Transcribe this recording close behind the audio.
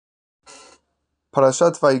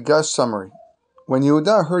Parashat Vayigash summary. When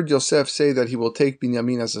Yehuda heard Yosef say that he will take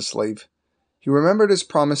Binyamin as a slave, he remembered his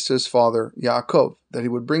promise to his father, Yaakov, that he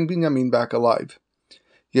would bring Binyamin back alive.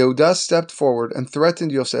 Yehuda stepped forward and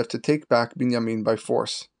threatened Yosef to take back Binyamin by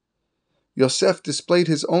force. Yosef displayed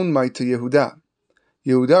his own might to Yehuda.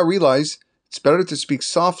 Yehuda realized it's better to speak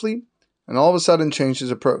softly and all of a sudden changed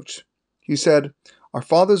his approach. He said, "Our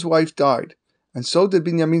father's wife died, and so did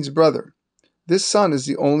Binyamin's brother. This son is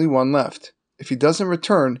the only one left. If he doesn't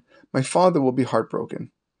return, my father will be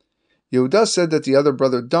heartbroken." Yehuda said that the other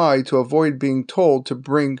brother died to avoid being told to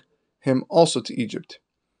bring him also to Egypt.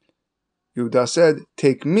 Yehuda said,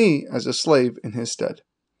 "Take me as a slave in his stead."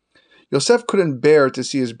 Yosef couldn't bear to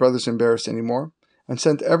see his brothers embarrassed anymore, and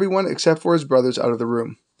sent everyone except for his brothers out of the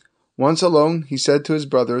room. Once alone, he said to his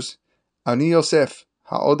brothers, "Ani Yosef,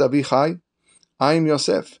 ha'od avi chai? I am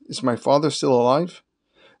Yosef. Is my father still alive?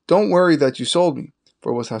 Don't worry that you sold me,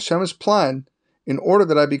 for it was Hashem's plan in order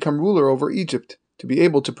that I become ruler over Egypt, to be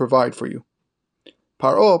able to provide for you."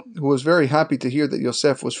 Paro, who was very happy to hear that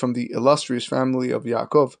Yosef was from the illustrious family of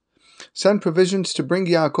Yaakov, sent provisions to bring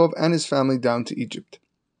Yaakov and his family down to Egypt.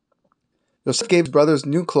 Yosef gave his brothers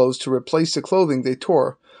new clothes to replace the clothing they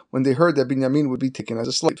tore when they heard that Binyamin would be taken as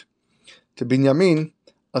a slave. To Binyamin,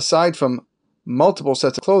 aside from multiple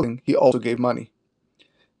sets of clothing, he also gave money.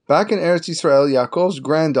 Back in Eretz Yisrael, Yaakov's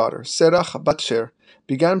granddaughter, Serach Batcher,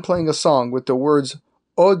 began playing a song with the words,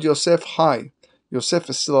 "Od Yosef Hai," Yosef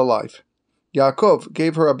is still alive. Yaakov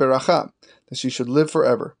gave her a beracha, that she should live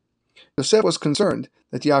forever. Yosef was concerned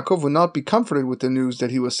that Yaakov would not be comforted with the news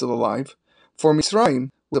that he was still alive, for Mitzrayim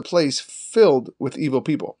was a place filled with evil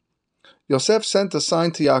people. Yosef sent a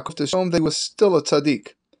sign to Yaakov to show him that he was still a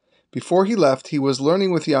tzaddik. Before he left, he was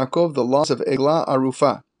learning with Yaakov the laws of Eglah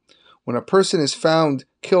Arufah. When a person is found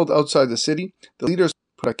killed outside the city, the leaders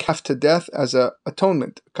put a calf to death as an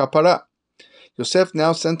atonement, kapara. Yosef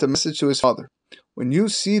now sent a message to his father. "When you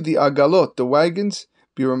see the agalot, the wagons,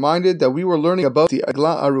 be reminded that we were learning about the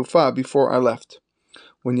Eglah Arufah before I left."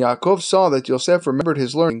 When Yaakov saw that Yosef remembered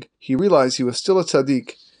his learning, he realized he was still a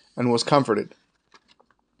tzaddik and was comforted.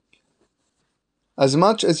 As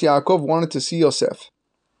much as Yaakov wanted to see Yosef,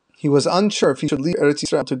 he was unsure if he should leave Eretz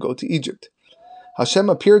Yisrael to go to Egypt. Hashem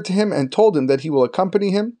appeared to him and told him that he will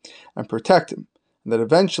accompany him and protect him, and that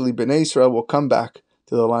eventually Bnei Israel will come back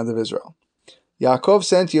to the land of Israel. Yaakov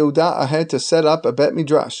sent Yehuda ahead to set up a Bet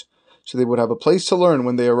Midrash, so they would have a place to learn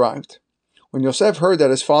when they arrived. When Yosef heard that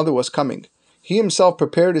his father was coming, he himself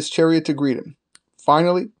prepared his chariot to greet him.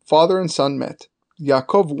 Finally, father and son met.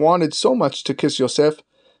 Yaakov wanted so much to kiss Yosef,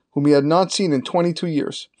 whom he had not seen in 22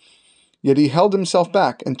 years. Yet he held himself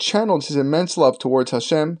back and channeled his immense love towards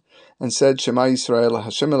Hashem and said, "Shema Yisrael,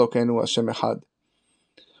 Hashem Elokeinu, Hashem Echad."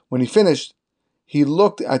 When he finished, he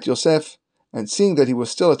looked at Yosef, and seeing that he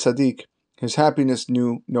was still a tzaddik, his happiness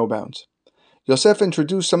knew no bounds. Yosef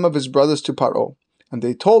introduced some of his brothers to Paro, and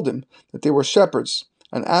they told him that they were shepherds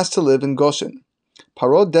and asked to live in Goshen.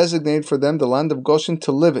 Paro designated for them the land of Goshen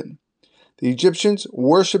to live in. The Egyptians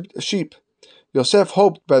worshipped sheep. Yosef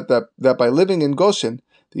hoped that by living in Goshen,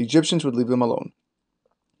 the Egyptians would leave them alone.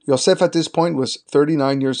 Yosef at this point was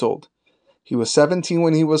 39 years old. He was 17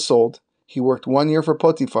 when he was sold. He worked 1 year for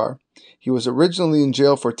Potiphar. He was originally in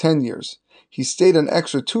jail for 10 years. He stayed an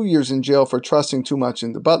extra 2 years in jail for trusting too much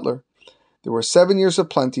in the butler. There were 7 years of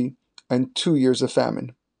plenty and 2 years of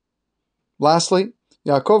famine. Lastly,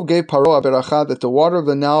 Yaakov gave Paro a beracha that the water of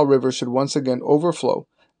the Nile River should once again overflow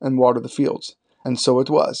and water the fields. And so it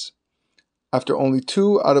was. After only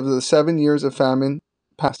 2 out of the 7 years of famine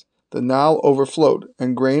passed, the Nile overflowed,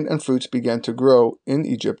 and grain and fruits began to grow in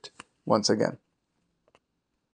Egypt once again.